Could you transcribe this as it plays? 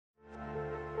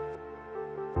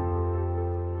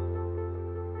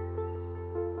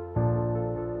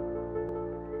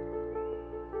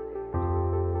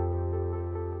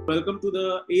welcome to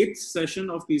the 8th session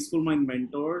of Peaceful Mind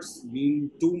Mentors.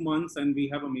 Been 2 months and we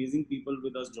have amazing people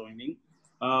with us joining.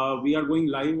 We are going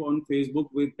live on Facebook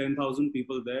with 10,000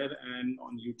 people there and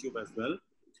on YouTube as well.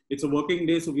 It's a working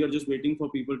day, so we are just waiting for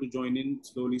people to join in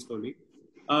slowly.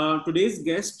 Today's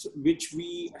guest, which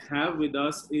we have with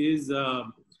us, is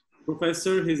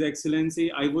Professor His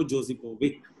Excellency Iso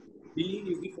Josipovic. He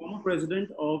is the former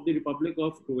president of the Republic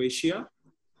of Croatia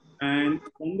and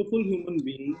wonderful human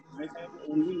being. I have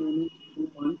only known him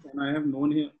 2 months and I have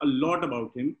known him a lot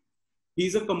about him.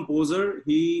 He's a composer.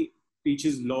 He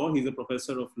teaches law. He's a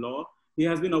professor of law. He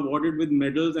has been awarded with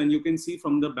medals, and you can see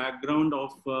from the background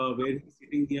of where he's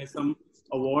sitting, he has some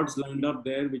awards lined up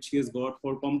there, which he has got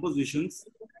for compositions.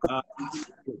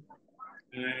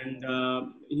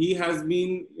 He has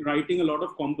been writing a lot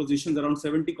of compositions, around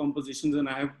 70 compositions,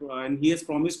 and he has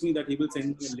promised me that he will send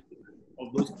me a link of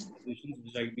those compositions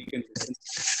which we can listen.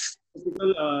 Typical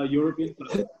European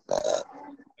classic,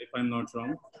 if I'm not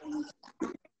wrong.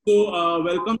 So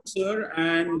welcome, sir,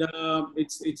 and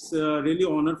it's really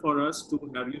honor for us to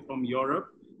have you from Europe,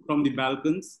 from the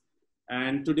Balkans.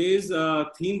 And today's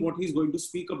theme, what he's going to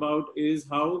speak about, is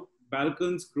how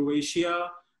Balkans,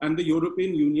 Croatia, and the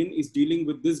European Union is dealing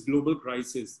with this global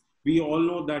crisis. We all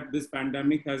know that this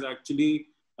pandemic has actually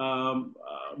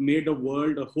made the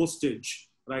world a hostage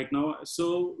right now.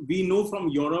 So we know from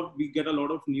Europe, we get a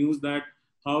lot of news that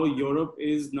how Europe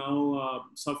is now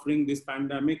suffering this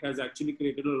pandemic has actually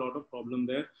created a lot of problem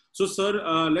there. So sir,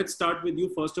 let's start with you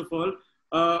first of all.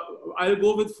 I'll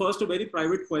go with first a very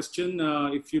private question,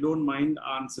 if you don't mind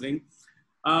answering.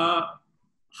 I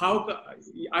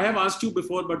have asked you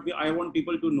before, but I want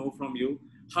people to know from you,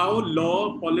 how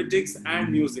law, politics,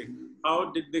 and music, how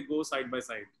did they go side by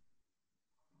side?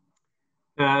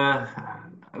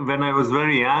 When I was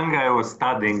very young, I was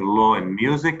studying law and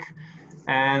music,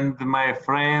 and my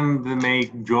friend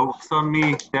made jokes on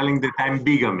me, telling that I'm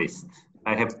bigamist.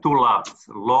 I have two loves,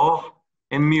 law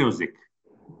and music.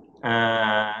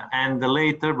 And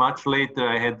later, much later,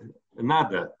 I had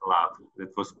another love,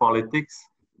 that was politics.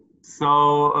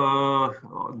 So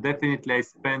definitely I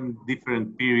spent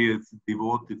different periods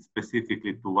devoted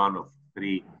specifically to one of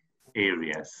three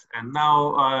areas. And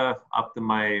now, after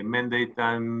my mandate,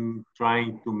 I'm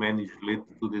trying to manage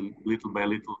little by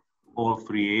little all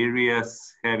three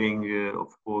areas, having,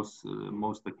 of course,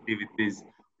 most activities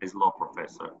as law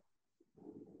professor.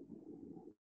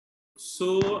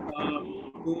 So,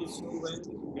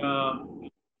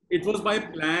 it was by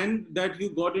plan that you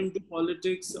got into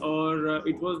politics, or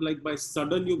it was like by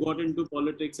sudden you got into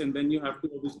politics and then you have to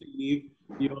obviously leave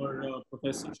your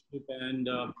professorship and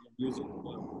music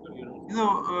career? You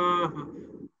know,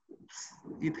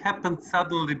 it happened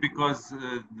suddenly because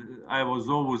I was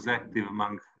always active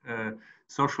among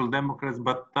social democrats,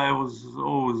 but I was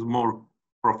always more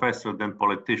professor than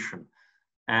politician.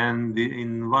 And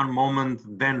in one moment,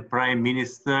 then Prime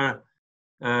Minister,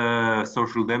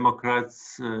 Social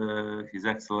Democrats, His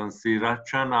Excellency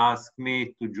Račan, asked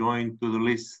me to join to the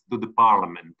list to the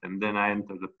parliament. And then I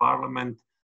entered the parliament,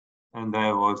 and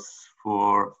I was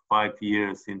for 5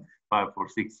 or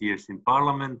 6 years in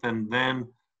parliament. And then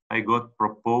I got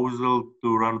proposal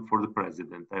to run for the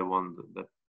president. I won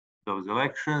those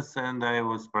elections, and I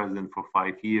was president for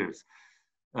 5 years.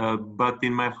 But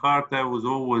in my heart, I was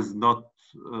always not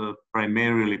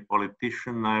primarily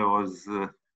politician. I was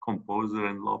composer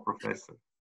and law professor.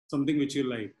 Something which you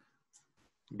like.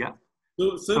 Yeah.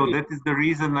 So that is the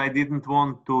reason I didn't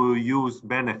want to use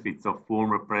benefits of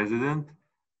former president,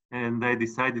 and I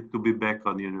decided to be back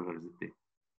on university.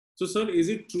 So sir, is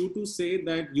it true to say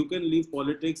that you can leave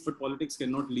politics, but politics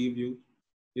cannot leave you?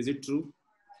 Is it true?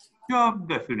 Yeah,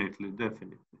 definitely.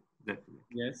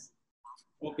 Yes.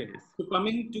 Okay. Yes. So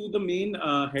coming to the main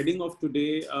heading of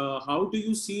today, how do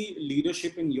you see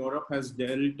leadership in Europe has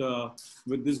dealt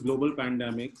with this global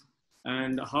pandemic,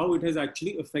 and how it has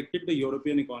actually affected the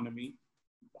European economy,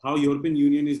 how European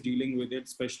Union is dealing with it,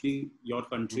 especially your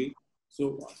country?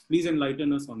 So please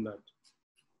enlighten us on that.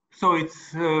 So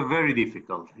it's very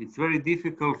difficult. It's very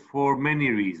difficult for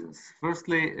many reasons.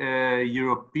 Firstly,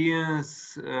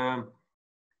 Europeans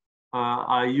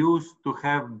are used to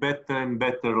have better and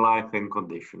better life and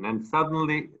condition. And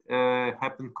suddenly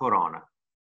happened Corona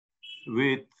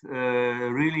with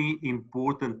really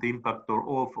important impact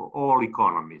of all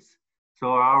economies. So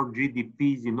our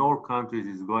GDPs in all countries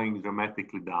is going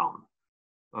dramatically down.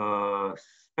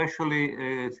 Especially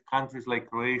countries like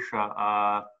Croatia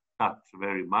are touched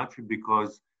very much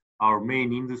because our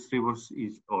main industry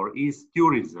is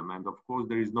tourism. And of course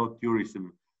there is no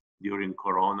tourism during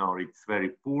Corona, or it's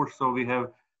very poor, so we have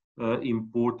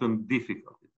important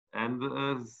difficulties. And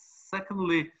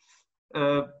secondly,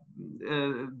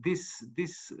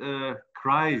 this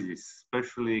crisis,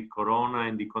 especially Corona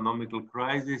and economical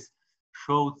crisis,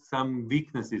 showed some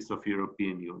weaknesses of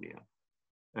European Union.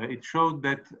 It showed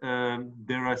that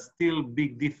there are still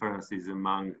big differences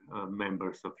among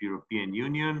members of European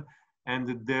Union, and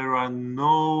that there are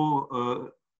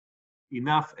no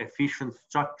enough efficient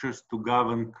structures to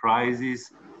govern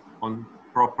crises on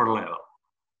proper level.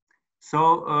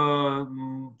 So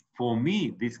for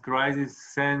me, this crisis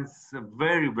sends a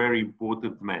very, very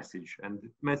important message, and the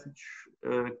message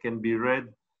can be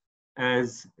read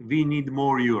as we need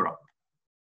more Europe.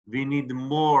 We need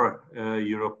more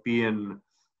European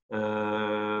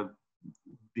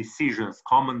decisions,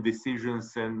 common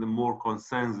decisions, and more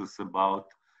consensus about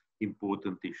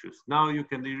important issues. Now you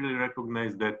can really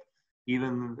recognize that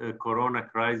even the Corona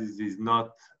crisis is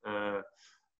not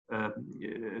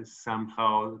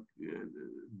somehow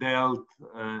dealt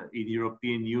in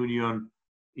European Union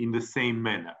in the same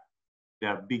manner. There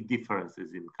are big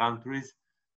differences in countries,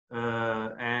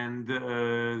 and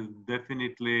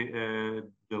definitely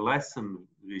the lesson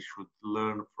we should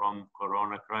learn from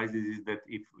Corona crisis is that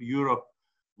if Europe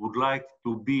would like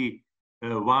to be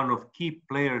one of key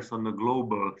players on a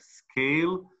global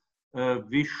scale,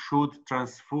 we should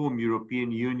transform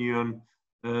European Union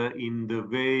in the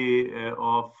way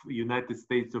of United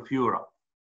States of Europe.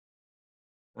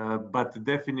 But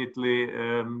definitely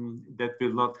that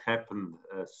will not happen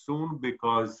soon,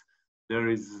 because there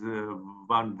is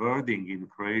one wording in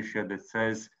Croatia that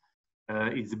says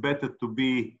it's better to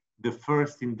be the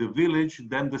first in the village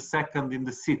than the second in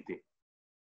the city.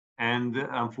 And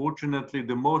unfortunately,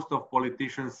 the most of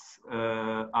politicians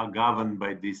are governed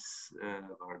by this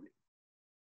wording.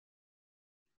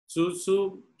 So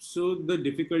the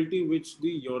difficulty which the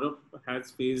Europe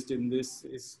has faced in this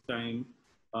time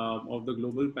of the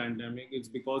global pandemic, it's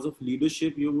because of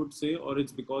leadership, you would say, or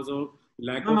it's because of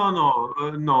lack of...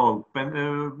 No.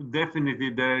 Definitely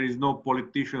there is no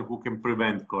politician who can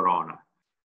prevent Corona.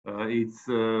 It's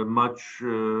much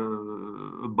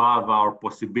above our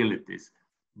possibilities.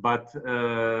 But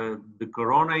the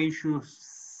Corona issue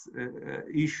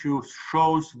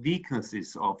shows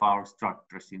weaknesses of our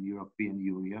structures in European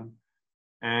Union,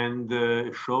 and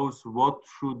shows what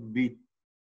should be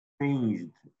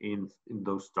changed in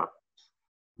those structures.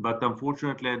 But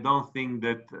unfortunately, I don't think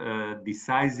that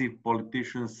decisive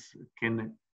politicians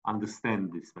can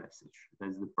understand this message.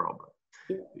 That's the problem.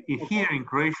 Here in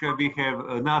Croatia, we have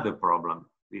another problem.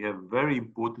 We have a very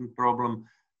important problem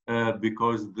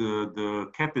because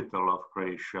the capital of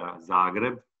Croatia,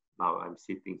 Zagreb, now I'm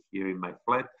sitting here in my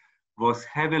flat, was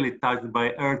heavily touched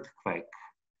by earthquake.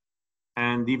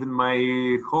 And even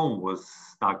my home was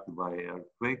struck by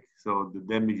earthquake, so the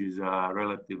damages are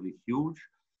relatively huge.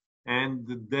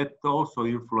 And that also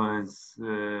influences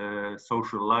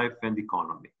social life and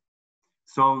economy.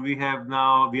 So we are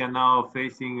now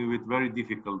facing with very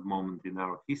difficult moment in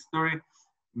our history.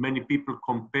 Many people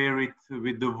compare it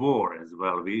with the war as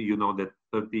well. You know that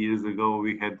 30 years ago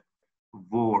we had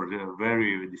war, a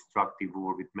very destructive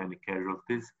war with many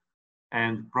casualties,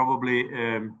 and probably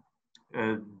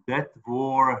that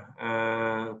war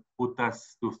put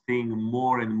us to think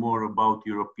more and more about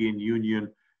European Union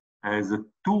as a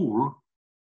tool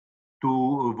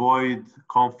to avoid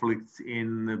conflicts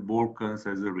in the Balkans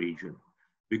as a region.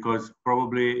 Because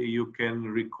probably you can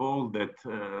recall that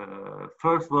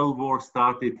First World War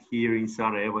started here in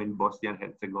Sarajevo in Bosnia and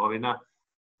Herzegovina.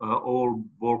 All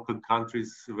Balkan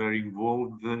countries were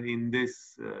involved in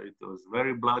this. It was a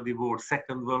very bloody war.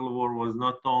 Second World War was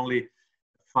not only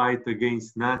fight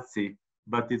against Nazi,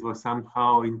 but it was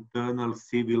somehow internal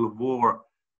civil war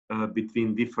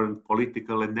between different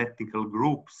political and ethnical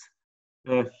groups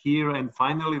here. And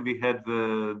finally, we had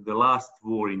the last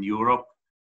war in Europe.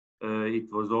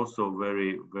 It was also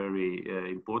very, very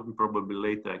important. Probably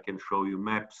later I can show you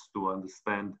maps to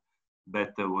understand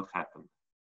better what happened.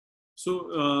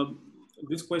 So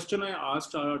this question I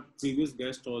asked our previous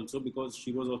guest also, because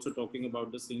she was also talking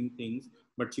about the same things,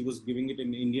 but she was giving it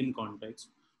in Indian context.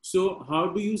 So how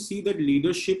do you see that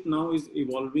leadership now is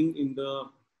evolving in the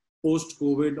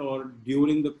post-COVID or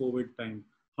during the COVID time?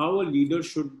 How a leader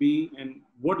should be and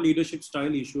what leadership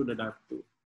style he should adapt to?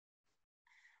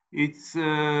 It's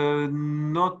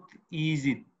not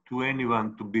easy to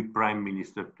anyone to be prime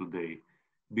minister today,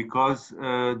 because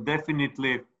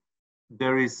definitely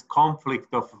there is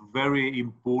conflict of very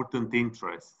important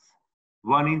interests.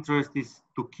 One interest is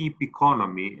to keep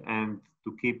economy and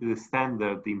to keep the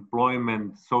standard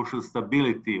employment, social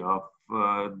stability of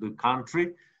the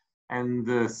country. And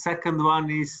the second one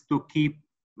is to keep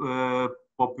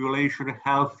population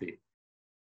healthy.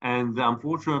 And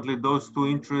unfortunately, those two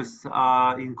interests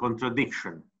are in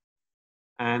contradiction.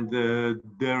 And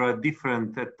there are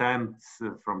different attempts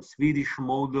from Swedish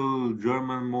model,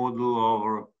 German model, or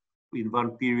in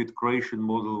one period Croatian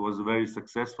model was very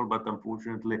successful, but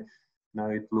unfortunately now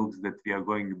it looks that we are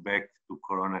going back to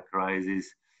Corona crisis,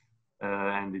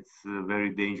 and it's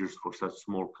very dangerous for such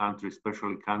small country,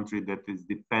 especially country that is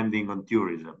depending on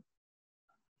tourism.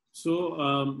 So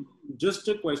just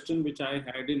a question which I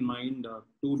had in mind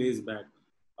 2 days back.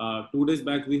 2 days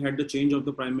back, we had the change of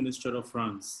the Prime Minister of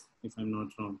France, if I'm not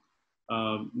wrong.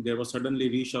 There was suddenly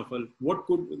reshuffle.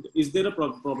 Is there a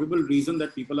probable reason that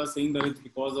people are saying that it's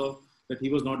because of that he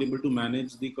was not able to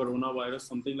manage the coronavirus,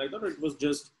 something like that, or it was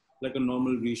just like a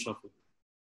normal reshuffle?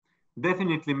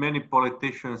 Definitely many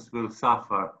politicians will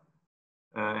suffer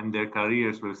and their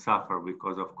careers will suffer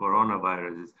because of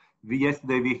coronaviruses.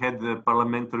 Yesterday we had the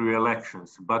parliamentary elections,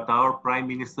 but our Prime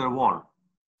Minister won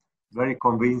very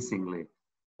convincingly.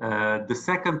 The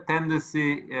second tendency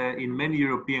in many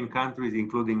European countries,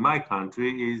 including my country,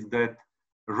 is that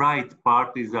right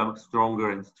parties are stronger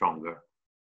and stronger.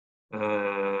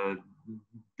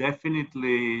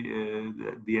 Definitely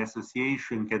the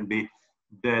association can be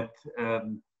that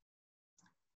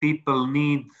people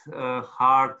need a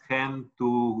hard hand to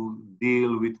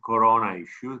deal with corona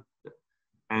issues.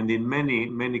 And in many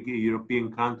European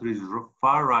countries,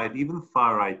 far-right, even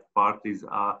far-right parties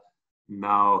are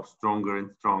now stronger and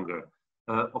stronger.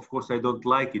 Of course, I don't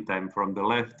like it. I'm from the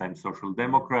left, I'm social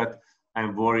democrat.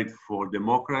 I'm worried for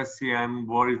democracy, I'm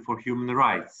worried for human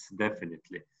rights,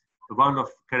 definitely. One of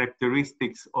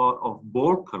characteristics of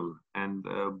Balkan and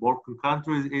Balkan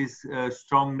countries is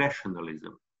strong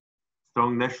nationalism.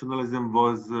 Strong nationalism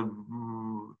was a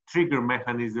trigger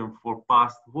mechanism for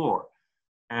past war.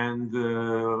 And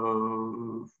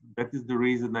that is the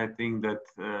reason I think that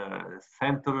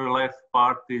center-left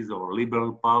parties or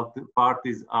liberal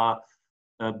parties are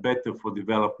better for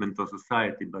development of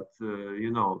society. But,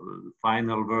 you know, the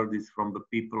final word is from the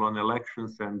people on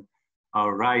elections, and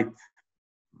our right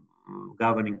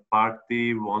governing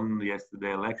party won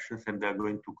yesterday elections, and they're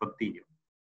going to continue.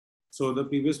 So the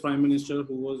previous Prime Minister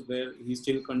who was there, he's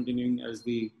still continuing as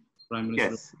the Prime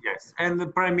Minister? Yes, yes. And the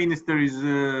Prime Minister is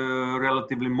a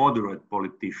relatively moderate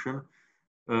politician.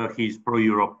 He's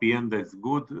pro-European, that's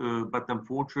good. But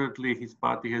unfortunately, his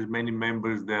party has many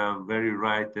members that are very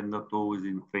right and not always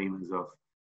in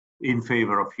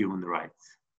favor of human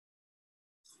rights.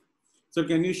 So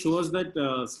can you show us that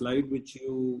slide which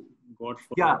you got?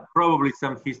 Yeah, probably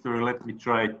some history. Let me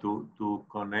try to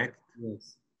connect.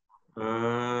 Yes.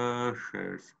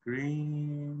 Share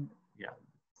screen. Yeah,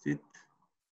 that's it.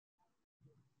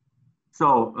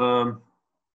 So,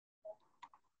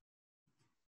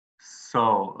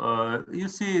 you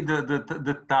see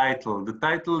the title. The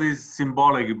title is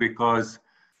symbolic because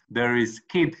there is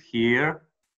kid here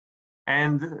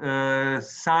and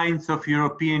signs of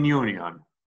European Union.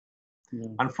 Yeah.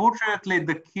 Unfortunately,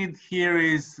 the kid here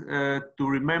is to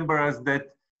remember us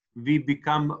that we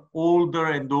become older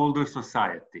and older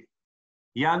society.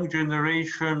 Young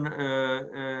generation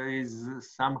is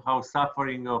somehow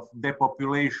suffering of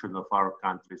depopulation of our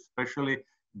country, especially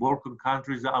Balkan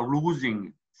countries are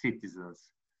losing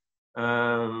citizens.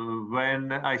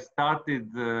 When I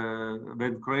started,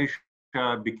 when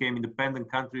Croatia became independent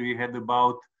country, we had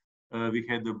about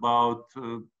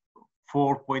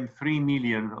 4.3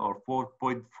 million or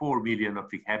 4.4 million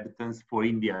of inhabitants. For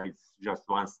India, it's just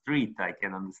one street, I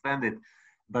can understand it.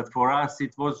 But for us,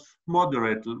 it was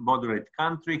moderate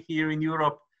country here in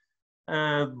Europe.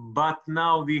 But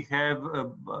now we have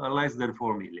less than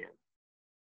 4 million.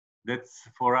 That's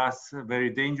for us very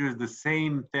dangerous. The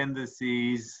same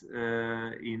tendencies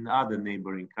in other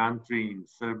neighboring countries, in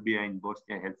Serbia, in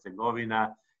Bosnia and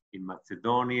Herzegovina, in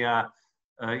Macedonia,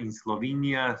 in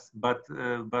Slovenia. But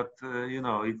you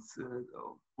know, it's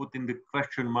putting the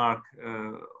question mark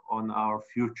on our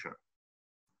future.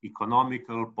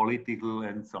 Economical, political,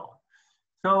 and so on.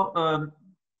 So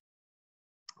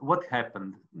what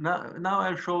happened? Now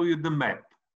I'll show you the map.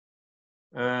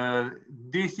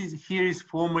 Here is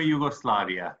former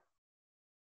Yugoslavia,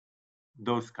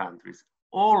 those countries.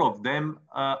 All of them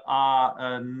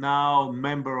are now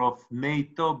member of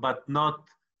NATO, but not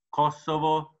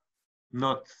Kosovo,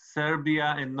 not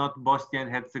Serbia, and not Bosnia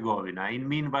and Herzegovina. In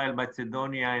meanwhile,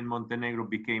 Macedonia and Montenegro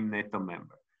became NATO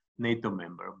member.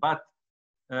 But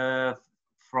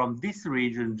from this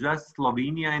region, just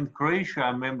Slovenia and Croatia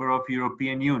are member of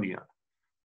European Union.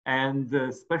 And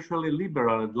especially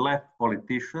liberal left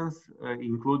politicians,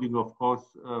 including, of course,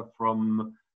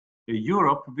 from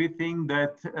Europe, we think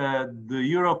that the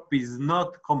Europe is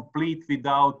not complete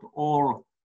without all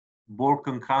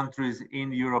Balkan countries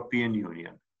in European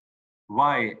Union.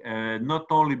 Why? Not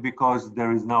only because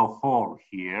there is now hole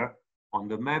here on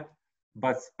the map,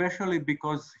 but especially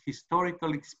because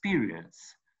historical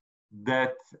experience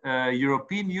that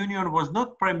European Union was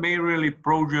not primarily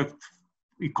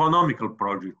economical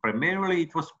project. Primarily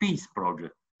it was peace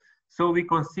project. So we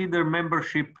consider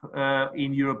membership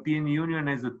in European Union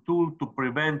as a tool to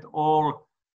prevent all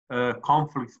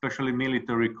conflicts, especially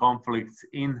military conflicts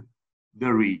in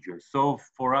the region. So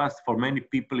for us, for many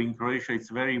people in Croatia, it's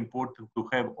very important to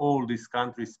have all these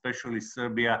countries, especially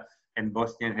Serbia and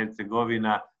Bosnia and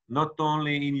Herzegovina, not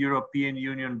only in European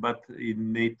Union, but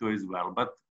in NATO as well. But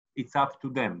it's up to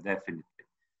them, definitely.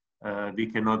 We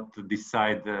cannot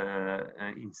decide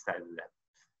instead of them.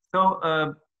 So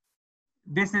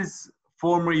this is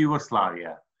former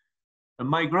Yugoslavia.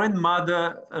 My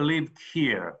grandmother lived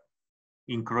here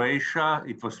in Croatia.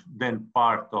 It was then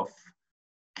part of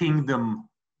Kingdom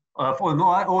of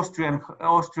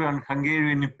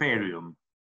Austrian-Hungarian Imperium.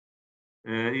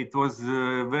 It was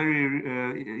a very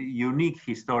unique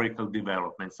historical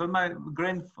development. So my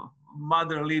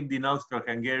grandmother lived in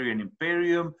Austro-Hungarian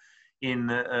Imperium,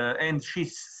 and she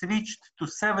switched to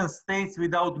 7 states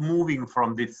without moving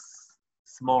from this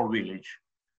small village.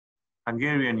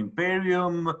 Hungarian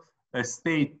Imperium, a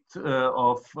state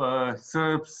of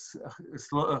Serbs,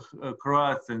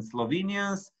 Croats, and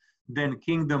Slovenians, then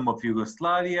Kingdom of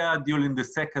Yugoslavia, during the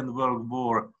Second World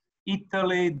War,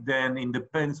 Italy,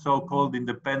 then so-called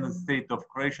independent state of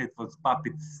Croatia. It was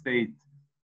puppet state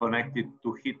connected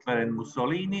to Hitler and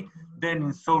Mussolini, then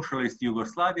in socialist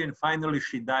Yugoslavia, and finally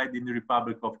she died in the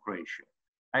Republic of Croatia.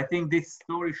 I think this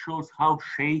story shows how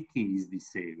shaky is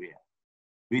this area.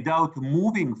 Without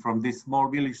moving from this small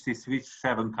village, they switched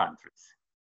 7 countries,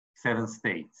 7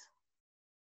 states.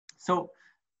 So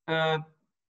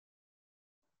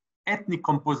ethnic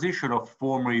composition of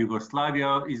former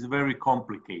Yugoslavia is very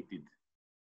complicated.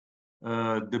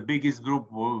 The biggest group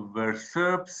were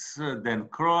Serbs, then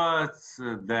Croats,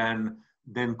 then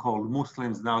called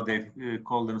Muslims. Now they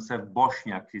call themselves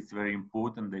Bosniaks. It's very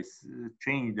important. They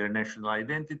changed their national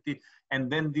identity,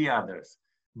 and then the others.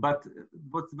 But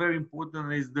what's very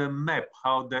important is the map.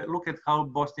 Look at how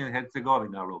Bosnia and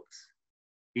Herzegovina looks.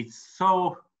 It's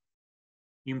so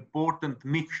important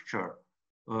mixture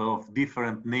of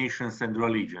different nations and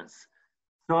religions.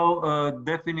 So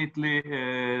definitely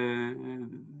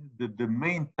the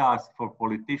main task for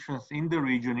politicians in the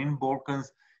region, in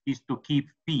Balkans, is to keep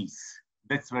peace.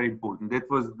 That's very important. That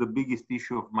was the biggest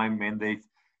issue of my mandate.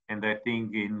 And I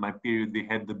think in my period, we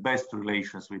had the best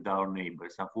relations with our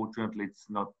neighbors. Unfortunately, it's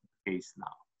not the case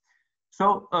now.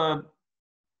 So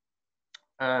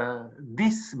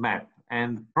this map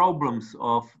and problems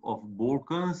of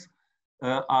Balkans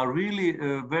are really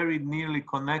very nearly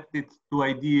connected to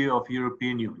idea of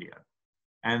European Union.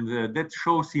 And that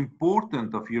shows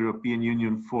importance of European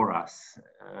Union for us.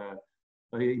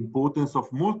 Importance of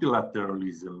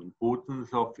multilateralism,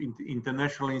 importance of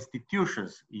international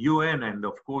institutions, UN, and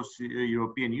of course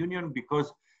European Union,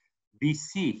 because we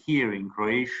see here in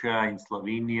Croatia, in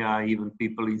Slovenia, even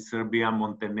people in Serbia,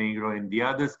 Montenegro, and the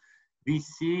others, we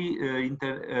see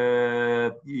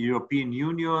European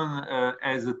Union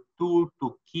as a tool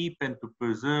to keep and to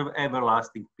preserve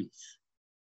everlasting peace.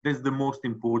 That's the most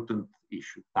important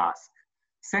task.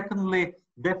 Secondly,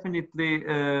 definitely,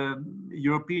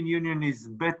 European Union is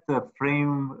better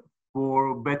framed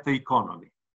for better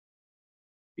economy.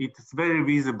 It's very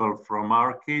visible from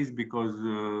our case because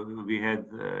we had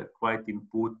quite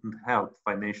important help,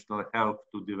 financial help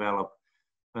to develop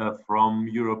from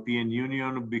European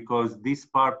Union, because this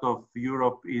part of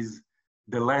Europe is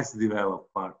the less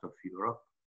developed part of Europe.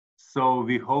 So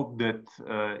we hope that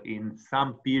in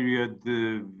some period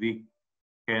we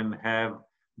can have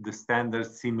the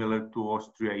standards similar to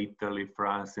Austria, Italy,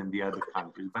 France, and the other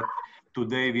countries. But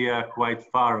today we are quite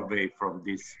far away from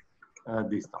this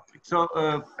topic. So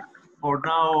for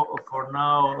now,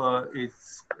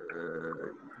 it's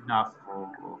enough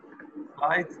for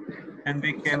slides, and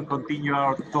we can continue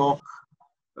our talk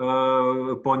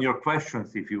upon your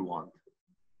questions if you want.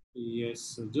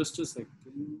 Yes, just a second.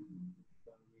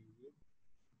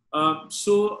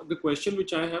 So the question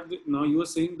which I have now, you are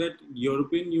saying that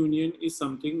European Union is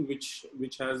something which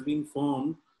has been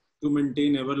formed to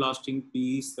maintain everlasting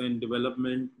peace and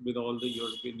development with all the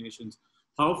European nations.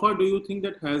 How far do you think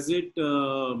that has it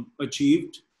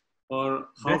achieved, or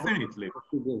how Definitely. far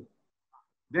to go?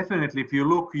 Definitely, if you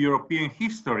look European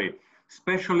history,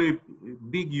 especially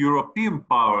big European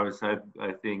powers, I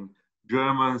think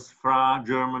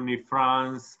Germany,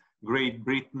 France, Great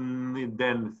Britain,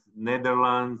 then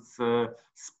Netherlands,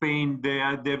 Spain,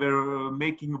 they were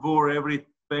making war every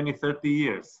 20, 30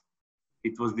 years.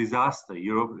 It was disaster.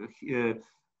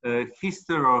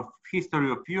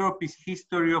 History of Europe is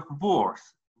history of wars,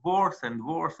 wars and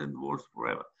wars and wars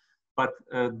forever. But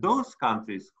those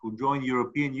countries who joined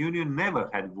European Union never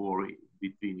had war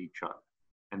between each other,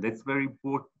 and that's very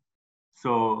important.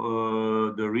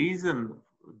 So the reason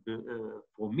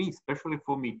for me, especially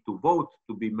for me, to vote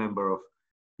to be member of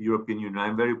European Union,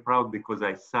 I'm very proud because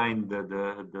I signed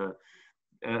the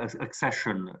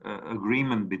accession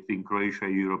agreement between Croatia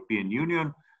and European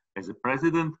Union as a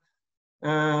president.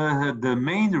 The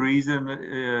main reason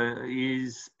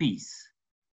is peace,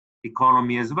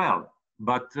 economy as well.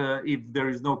 But if there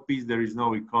is no peace, there is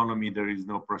no economy, there is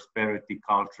no prosperity,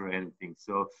 culture, anything.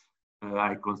 So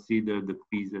I consider the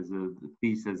peace as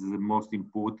the most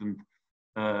important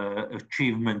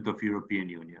achievement of European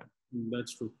Union.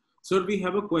 That's true. Sir, we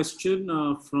have a question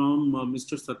from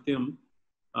Mr. Satyam.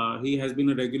 He has been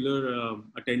a regular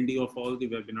attendee of all the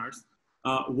webinars.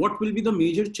 What will be the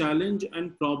major challenge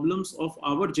and problems of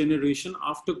our generation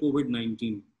after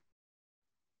COVID-19?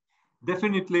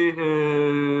 Definitely,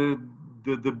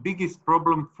 the biggest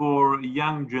problem for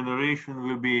young generation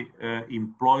will be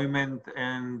employment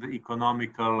and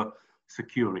economical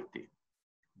security,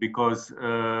 because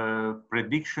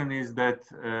prediction is that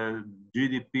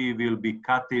GDP will be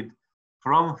cut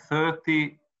from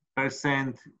 30%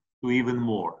 to even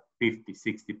more, 50,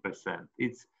 60%.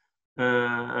 It's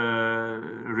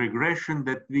regression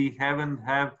that we haven't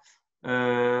had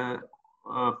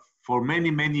for many,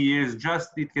 many years.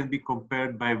 Just it can be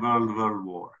compared by World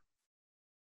War.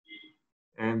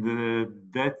 And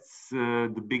that's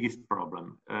the biggest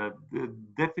problem.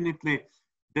 Definitely,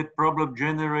 that problem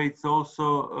generates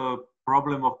also a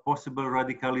problem of possible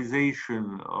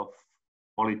radicalization of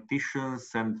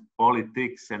politicians and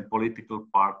politics and political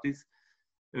parties.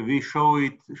 It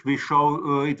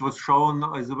was shown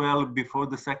as well before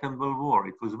the Second World War.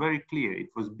 It was very clear. It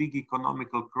was big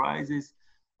economical crisis,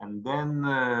 and then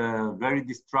very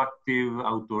destructive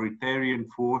authoritarian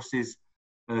forces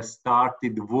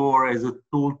started war as a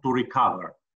tool to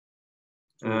recover.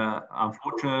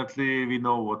 Unfortunately, we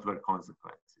know what were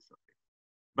consequences of it.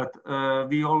 But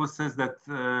we always says that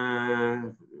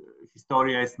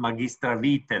historia est magistra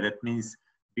vitae. That means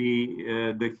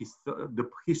the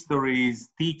history is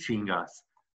teaching us,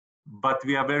 but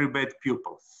we are very bad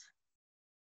pupils.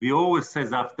 We always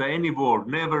says after any war,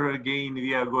 never again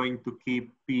we are going to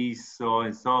keep peace, so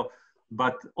and so.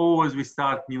 But always we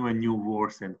start new and new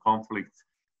wars and conflicts.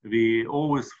 We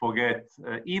always forget,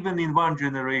 even in one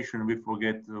generation, we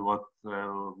forget what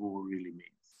war really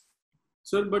means.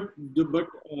 Sir, but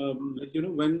you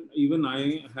know, when even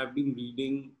I have been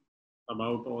reading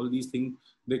about all these things,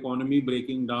 the economy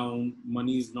breaking down,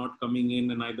 money is not coming in,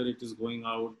 and either it is going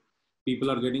out, people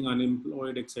are getting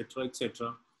unemployed, etc.,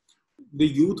 etc. The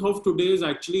youth of today is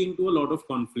actually into a lot of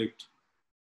conflict,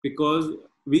 because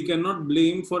we cannot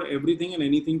blame for everything and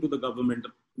anything to the government.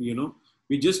 You know,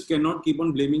 we just cannot keep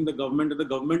on blaming the government, and the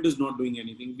government is not doing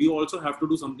anything. We also have to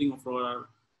do something for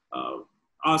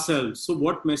ourselves. So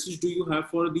what message do you have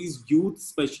for these youth,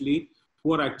 especially,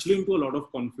 who are actually into a lot of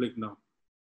conflict now?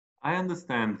 I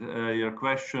understand your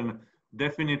question.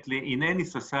 Definitely, in any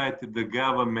society, the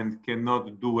government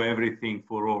cannot do everything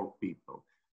for all people.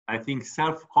 I think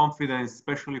self-confidence,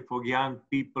 especially for young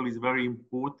people, is very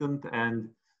important, and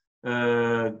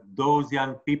those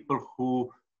young people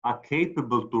who are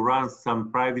capable to run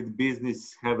some private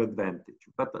business have advantage.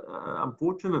 But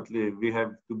unfortunately, we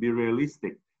have to be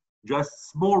realistic. Just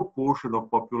small portion of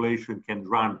population can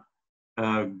run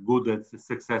good and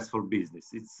successful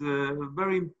business. It's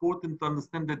very important to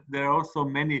understand that there are also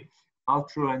many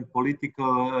cultural and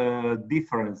political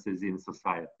differences in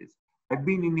societies. I've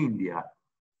been in India,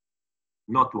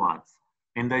 not once,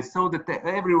 and I saw that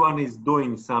everyone is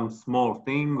doing some small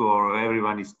thing, or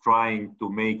everyone is trying to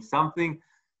make something.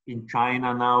 In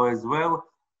China now as well,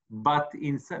 but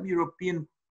in some European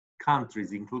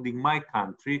countries, including my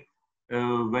country,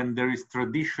 when there is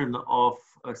tradition of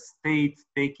a state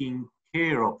taking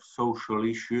care of social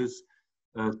issues,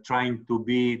 trying to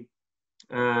be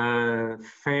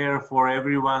fair for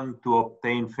everyone, to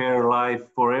obtain fair life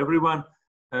for everyone,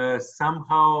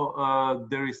 somehow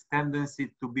there is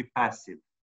tendency to be passive,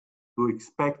 to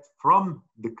expect from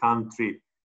the country,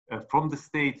 from the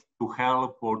state, to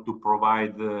help or to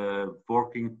provide a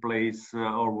working place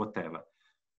or whatever.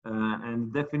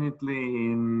 And definitely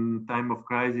in time of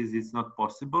crisis, it's not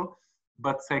possible.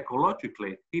 But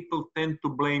psychologically, people tend to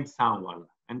blame someone.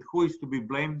 And who is to be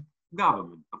blamed?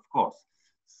 Government, of course.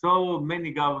 So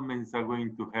many governments are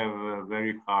going to have a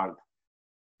very hard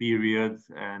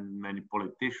periods, and many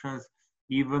politicians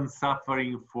even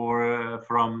suffering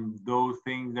from those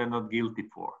things they're not guilty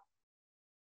for.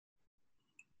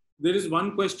 there is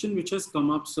one question which has come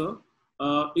up, sir.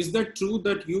 Is that true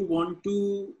that you want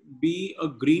to be a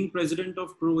green president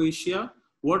of Croatia?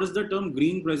 What does the term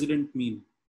green president mean?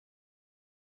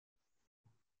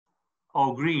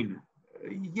 Oh, green.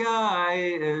 Yeah,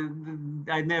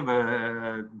 I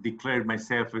never declared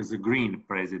myself as a green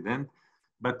president,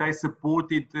 but I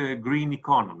supported green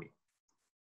economy.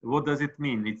 What does it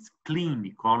mean? It's clean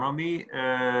economy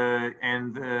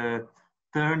and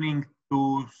turning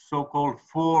to so-called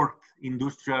fourth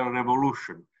industrial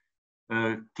revolution,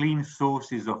 clean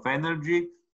sources of energy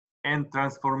and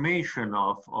transformation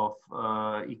of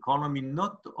economy,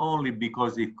 not only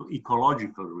because of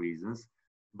ecological reasons,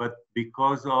 but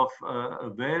because of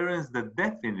awareness that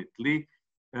definitely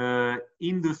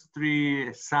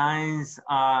industry, science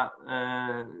are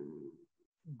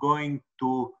going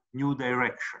to new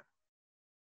direction.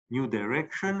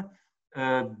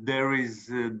 There is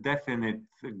a definite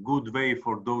good way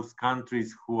for those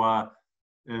countries who are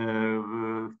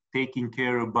taking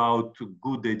care about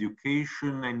good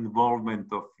education,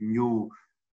 involvement of new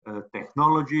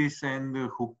technologies, and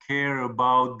who care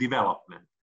about development,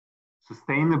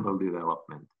 sustainable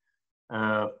development.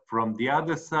 From the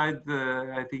other side,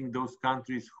 I think those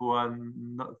countries who are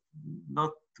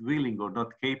not willing or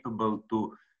not capable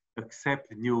to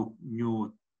accept new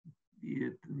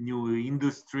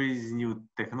industries, new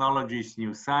technologies,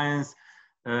 new science,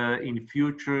 in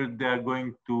future they are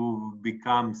going to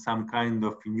become some kind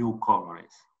of new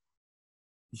colonies.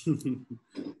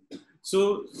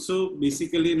 So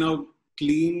basically now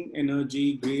clean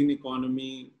energy, green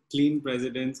economy, clean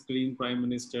presidents, clean prime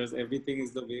ministers, everything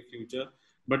is the way future.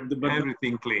 But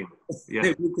everything clean. Yeah.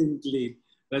 Everything clean.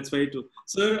 That's very true.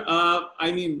 Sir,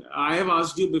 I mean, I have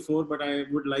asked you before, but I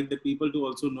would like the people to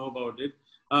also know about it.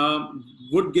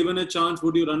 Would given a chance,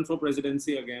 would you run for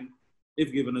presidency again,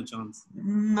 if given a chance?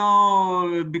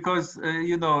 No, because,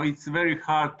 you know, it's very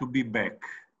hard to be back.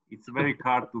 It's very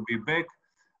hard to be back.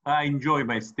 I enjoy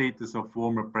my status of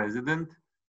former president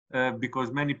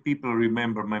because many people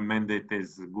remember my mandate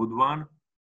as a good one.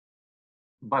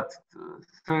 But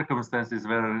circumstances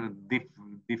were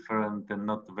different and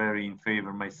not very in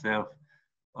favor myself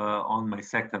on my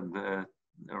second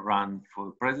run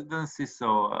for presidency.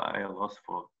 So I lost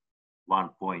for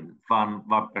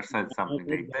 1.1%, something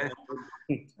like that.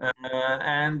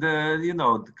 And you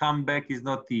know, the comeback is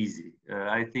not easy.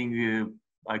 I think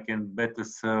I can better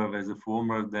serve as a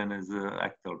former than as an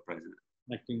actual president,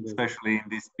 especially in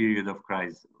this period of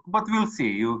crisis. But we'll see.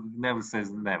 You never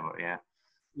says never, yeah.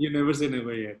 You never say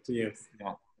never yet, yes.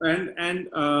 Yeah. And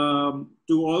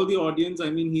to all the audience, I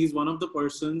mean, he's one of the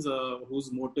persons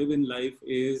whose motive in life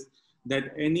is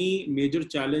that any major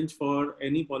challenge for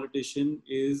any politician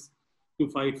is to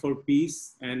fight for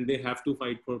peace, and they have to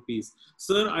fight for peace.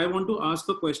 Sir, I want to ask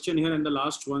a question here, and the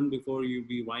last one before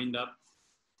we wind up.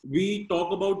 We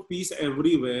talk about peace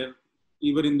everywhere,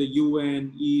 even in the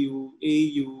UN, EU,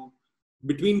 AU,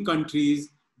 between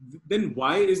countries. Then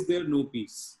why is there no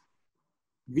peace?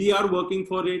 We are working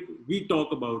for it, we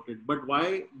talk about it, but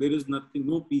why there is nothing,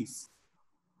 no peace?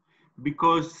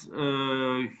 Because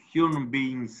human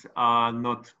beings are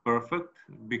not perfect,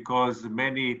 because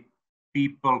many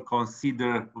people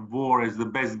consider war as the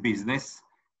best business.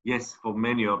 Yes, for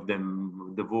many of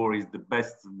them, the war is the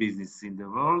best business in the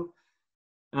world.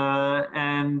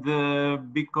 And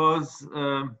because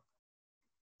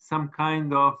some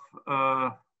kind of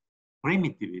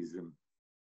primitivism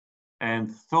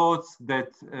and thoughts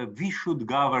that we should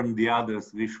govern the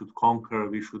others, we should conquer,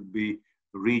 we should be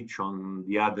rich on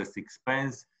the others'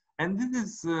 expense. And this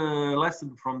is a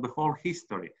lesson from the whole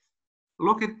history.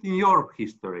 Look at in your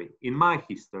history, in my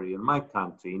history, in my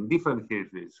country, in different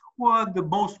histories. Who are the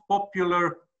most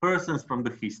popular persons from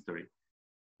the history?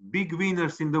 Big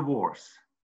winners in the wars,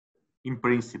 in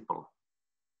principle.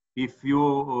 If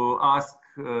you ask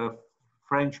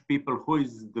French people who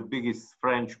is the biggest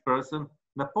French person,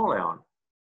 Napoleon.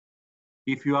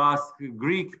 If you ask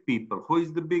Greek people, who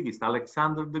is the biggest?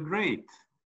 Alexander the Great.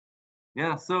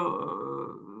 Yeah,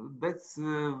 so that's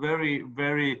very,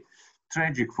 very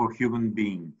tragic for human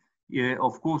being. Yeah,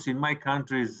 of course, in my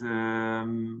countries,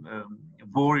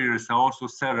 warriors are also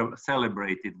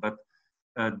celebrated, but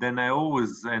then I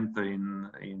always enter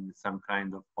in some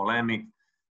kind of polemic,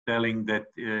 telling that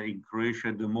in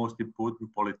Croatia, the most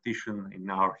important politician in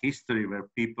our history were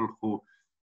people who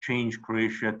changed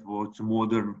Croatia towards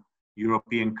modern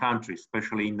European country,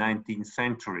 especially in 19th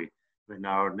century, when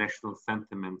our national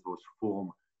sentiment was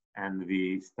formed and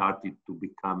we started to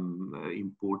become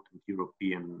important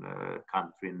European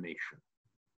country and nation.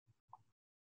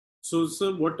 So,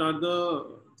 sir, what are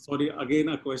the, sorry, again,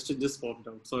 a question just popped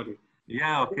out, sorry.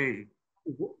 Yeah, okay.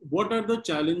 what are the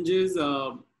challenges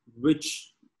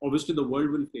which obviously the world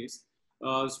will face,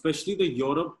 especially the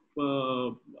Europe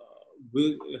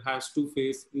has to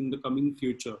face in the coming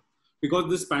future? Because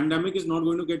this pandemic is not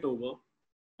going to get over.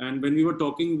 And when we were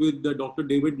talking with Dr.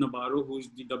 David Nabarro, who is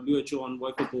the WHO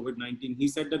envoy for COVID-19, he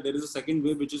said that there is a second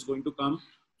wave which is going to come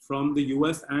from the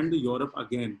US and the Europe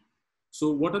again. So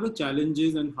what are the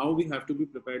challenges and how we have to be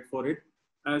prepared for it,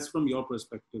 as from your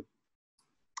perspective?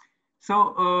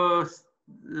 So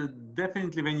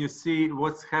definitely when you see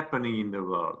what's happening in the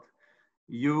world,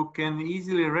 you can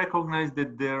easily recognize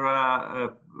that there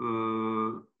are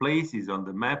places on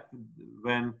the map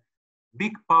when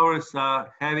big powers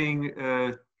are having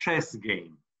a chess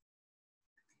game,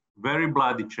 very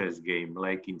bloody chess game,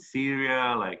 like in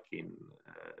Syria, like in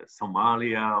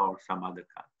Somalia or some other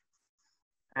country.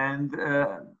 And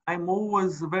I'm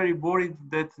always very worried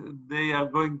that they are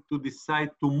going to decide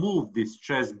to move this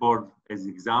chessboard, as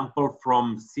example,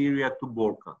 from Syria to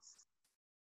Balkans.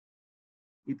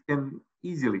 It can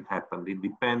easily happen. It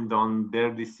depends on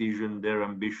their decision, their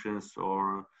ambitions,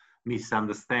 or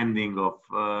misunderstanding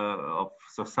of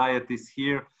societies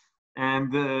here.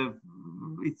 And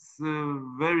it's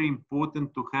very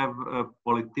important to have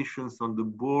politicians on the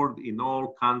board in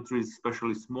all countries,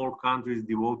 especially small countries,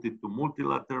 devoted to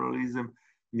multilateralism,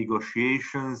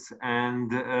 negotiations,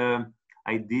 and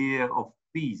idea of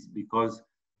peace, because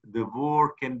the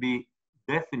war can be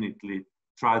definitely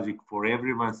tragic for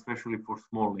everyone, especially for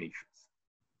small nations.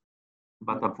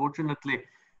 But unfortunately,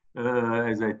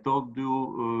 as I told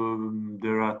you,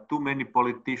 there are too many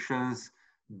politicians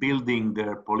building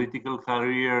their political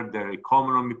career, their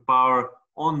economic power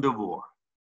on the war.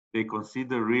 They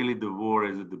consider really the war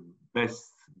as the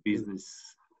best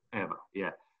business ever.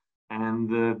 Yeah.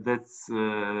 And that's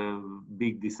a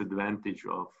big disadvantage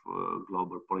of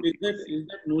global politics. Is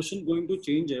that notion going to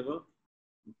change ever?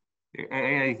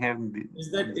 I haven't.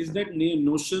 Is that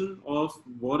notion of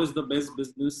war is the best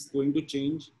business going to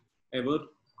change ever?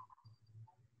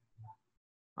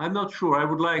 I'm not sure. I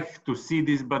would like to see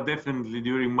this, but definitely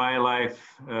during my life,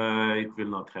 it will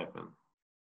not happen.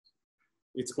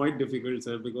 It's quite difficult,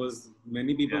 sir, because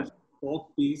many people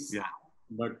talk peace,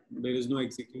 but there is no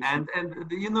execution. And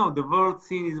you know, the world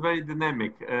scene is very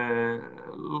dynamic.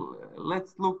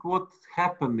 Let's look what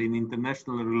happened in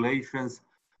international relations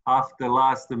after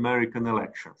last American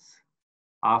elections,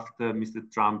 after Mr.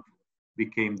 Trump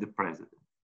became the president.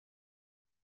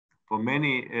 For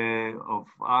many of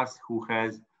us who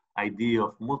has idea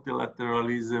of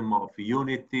multilateralism, of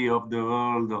unity of the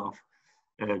world, of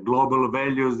global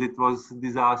values, it was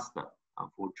disaster,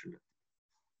 unfortunately.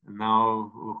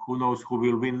 Now, who knows who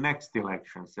will win next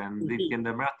elections, and it can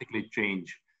dramatically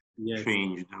change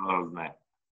the world map.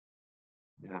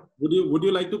 Yeah. Would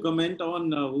you like to comment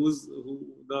on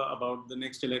about the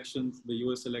next elections, the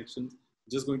US elections,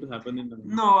 just going to happen in the...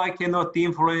 No, I cannot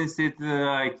influence it.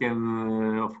 I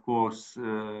can, of course,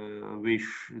 wish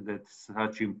that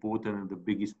such important and the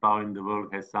biggest power in the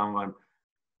world has someone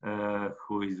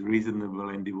who is reasonable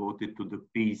and devoted to the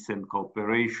peace and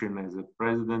cooperation as a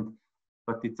president,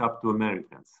 but it's up to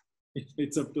Americans.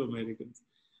 It's up to Americans.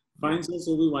 Fine, sir.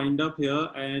 So we wind up here.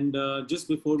 And just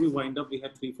before we wind up, we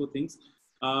have 3-4 things.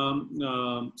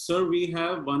 Sir, we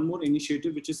have one more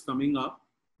initiative which is coming up,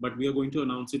 but we are going to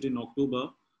announce it in October.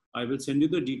 I will send you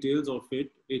the details of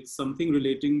it. It's something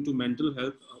relating to mental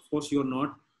health. Of course, you're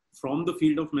not from the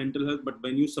field of mental health, but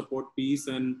when you support peace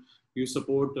and you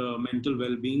support mental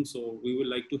well-being, so we would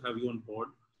like to have you on board.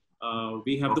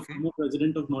 We have the former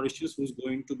president of Mauritius who's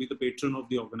going to be the patron of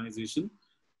the organization.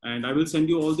 And I will send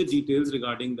you all the details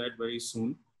regarding that very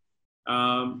soon.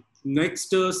 Next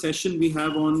session we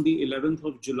have on the 11th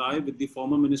of July with the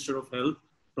former Minister of Health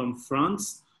from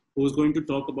France, who is going to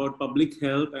talk about public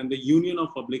health and the union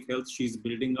of public health she's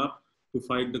building up to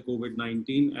fight the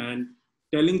COVID-19 and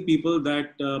telling people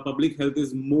that public health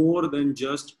is more than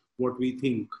just what we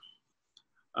think.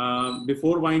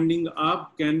 Before winding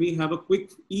up, can we have a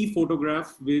quick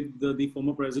e-photograph with the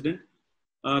former president?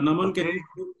 Naman, can you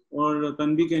click, or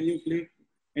Tanvi, can you click?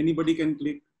 Anybody can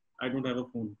click. I don't have a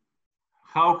phone.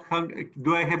 How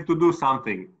do I have to do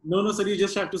something? No, sir, you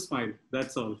just have to smile.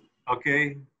 That's all.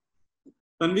 Okay.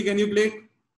 Tanvi, can you click?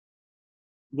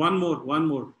 One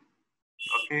more.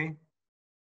 Okay.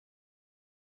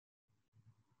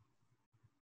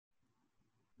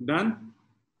 Done?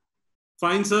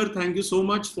 Fine, sir. Thank you so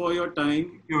much for your time.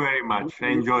 Thank you very much. I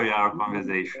enjoy our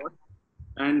conversation.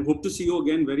 And hope to see you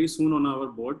again very soon on our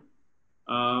board.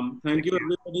 Thank you,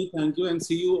 everybody. Thank you, and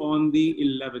see you on the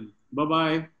 11th.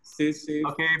 Bye-bye. Stay safe.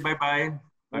 Okay, bye-bye.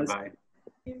 Bye-bye.